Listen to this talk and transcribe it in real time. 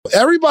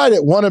Everybody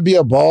that want to be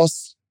a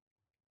boss,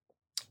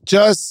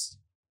 just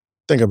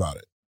think about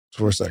it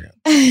for a second.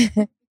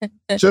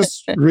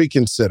 Just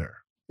reconsider.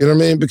 You know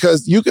what I mean?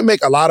 Because you can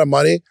make a lot of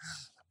money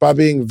by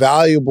being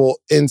valuable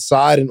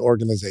inside an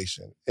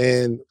organization.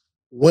 And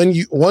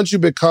once you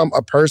become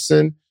a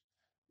person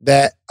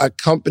that a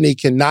company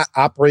cannot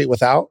operate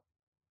without,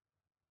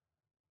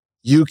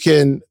 you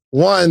can,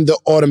 one,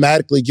 they'll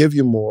automatically give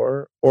you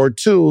more, or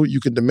two, you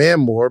can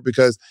demand more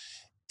because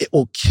it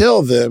will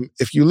kill them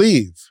if you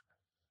leave.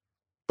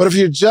 But if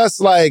you're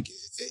just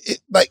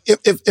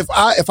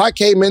if I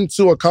came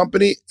into a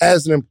company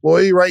as an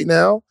employee right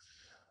now,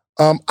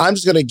 I'm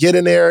just going to get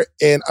in there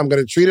and I'm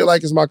going to treat it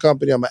like it's my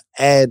company. I'm going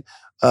to add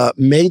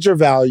major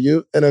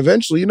value. And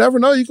eventually, you never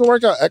know, you can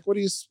work out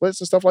equity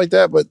splits and stuff like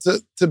that. But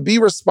to be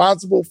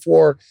responsible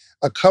for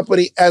a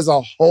company as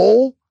a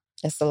whole.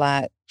 It's a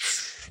lot.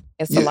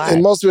 It's a lot.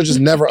 And most people just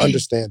never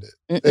understand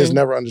it. They just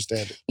never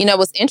understand it. You know,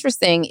 what's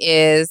interesting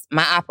is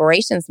my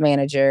operations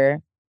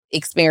manager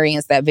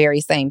experienced that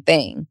very same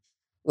thing.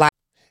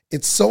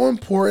 It's so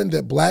important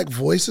that Black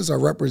voices are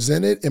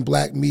represented in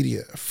Black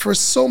media for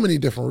so many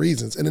different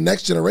reasons. And the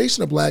next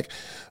generation of Black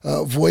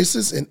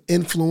voices and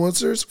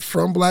influencers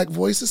from Black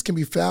voices can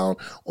be found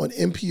on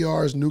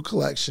NPR's new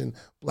collection,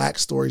 Black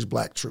Stories,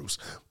 Black Truths.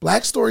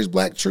 Black Stories,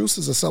 Black Truths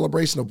is a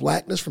celebration of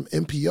Blackness from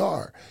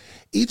NPR.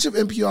 Each of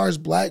NPR's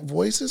Black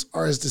voices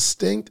are as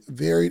distinct,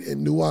 varied,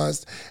 and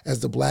nuanced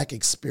as the Black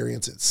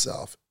experience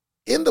itself.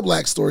 In the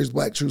Black Stories,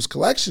 Black Truths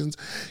collections,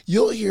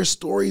 you'll hear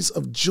stories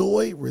of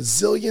joy,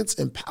 resilience,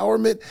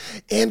 empowerment,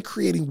 and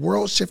creating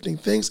world-shifting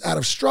things out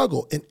of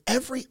struggle. And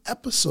every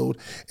episode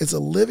is a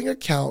living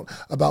account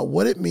about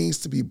what it means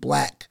to be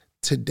Black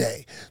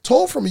today,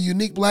 told from a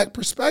unique Black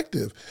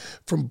perspective.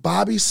 From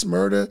Bobby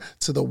Shmurda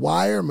to The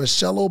Wire,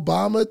 Michelle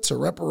Obama to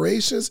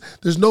reparations,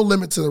 there's no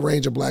limit to the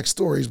range of Black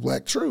stories,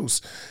 Black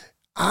truths.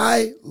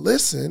 I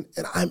listen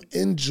and I'm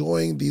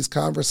enjoying these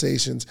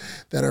conversations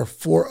that are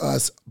for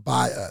us,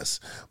 by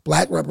us.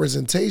 Black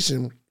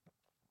representation,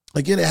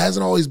 again, it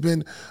hasn't always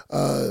been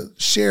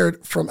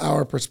shared from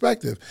our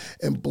perspective.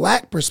 And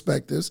Black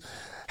perspectives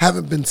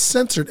haven't been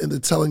centered in the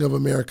telling of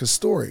America's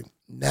story.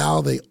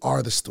 Now they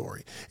are the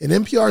story. In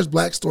NPR's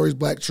Black Stories,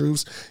 Black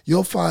Truths,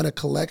 you'll find a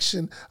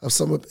collection of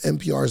some of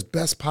NPR's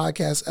best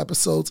podcast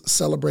episodes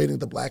celebrating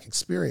the Black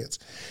experience.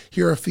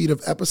 Here are a feed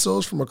of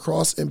episodes from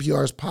across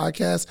NPR's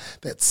podcasts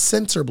that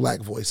center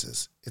Black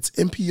voices. It's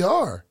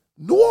NPR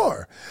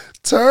Noir.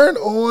 Turn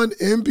on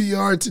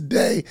NPR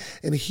today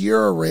and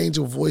hear a range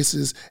of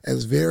voices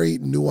as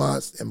varied,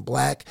 nuanced, and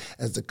Black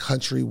as the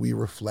country we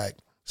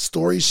reflect.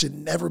 Stories should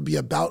never be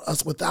about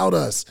us without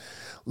us.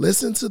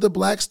 Listen to the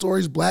Black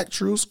Stories, Black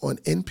Truths on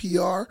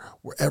NPR,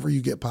 wherever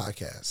you get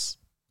podcasts.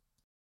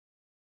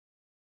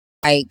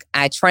 I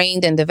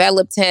trained and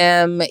developed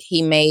him.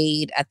 He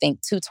made, I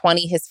think,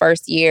 $220 his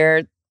first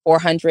year,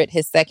 $400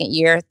 his second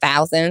year,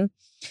 $1,000.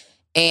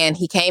 And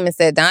he came and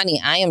said,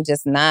 Donnie, I am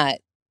just not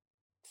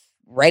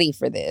ready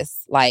for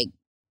this. Like,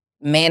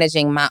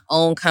 managing my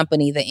own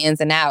company, the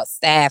ins and outs,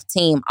 staff,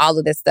 team, all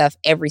of this stuff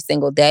every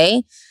single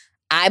day.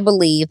 I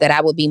believe that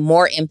I would be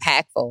more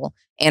impactful.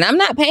 And I'm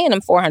not paying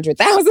him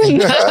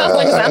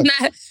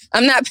 $400,000.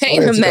 I'm not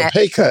paying him that. A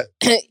pay cut.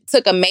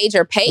 Took a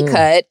major pay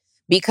cut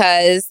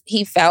because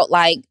he felt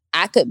like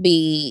I could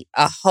be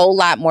a whole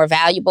lot more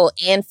valuable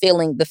and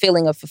feeling the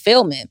feeling of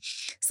fulfillment.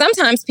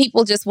 Sometimes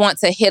people just want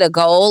to hit a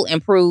goal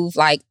and prove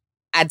like,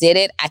 I did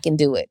it, I can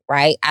do it,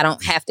 right? I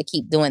don't have to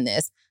keep doing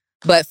this.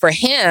 But for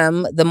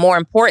him, the more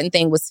important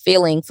thing was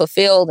feeling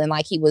fulfilled and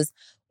like he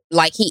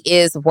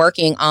is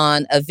working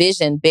on a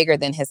vision bigger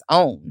than his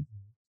own.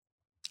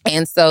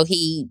 And so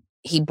he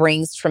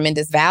brings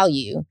tremendous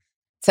value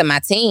to my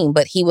team,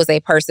 but he was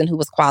a person who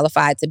was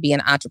qualified to be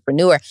an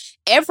entrepreneur.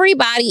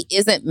 Everybody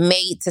isn't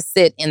made to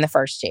sit in the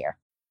first chair.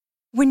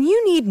 When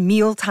you need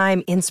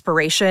mealtime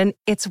inspiration,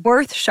 it's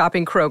worth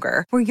shopping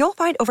Kroger, where you'll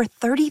find over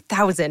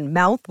 30,000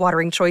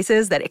 mouth-watering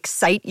choices that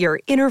excite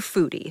your inner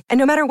foodie. And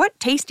no matter what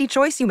tasty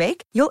choice you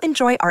make, you'll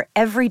enjoy our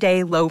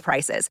everyday low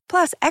prices,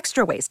 plus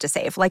extra ways to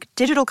save, like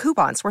digital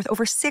coupons worth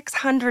over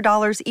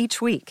 $600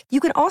 each week. You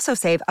can also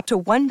save up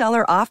to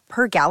 $1 off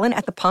per gallon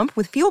at the pump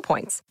with fuel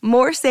points.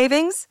 More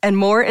savings and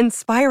more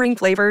inspiring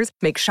flavors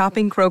make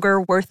shopping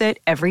Kroger worth it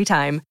every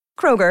time.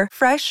 Kroger,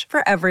 fresh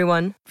for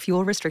everyone.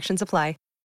 Fuel restrictions apply.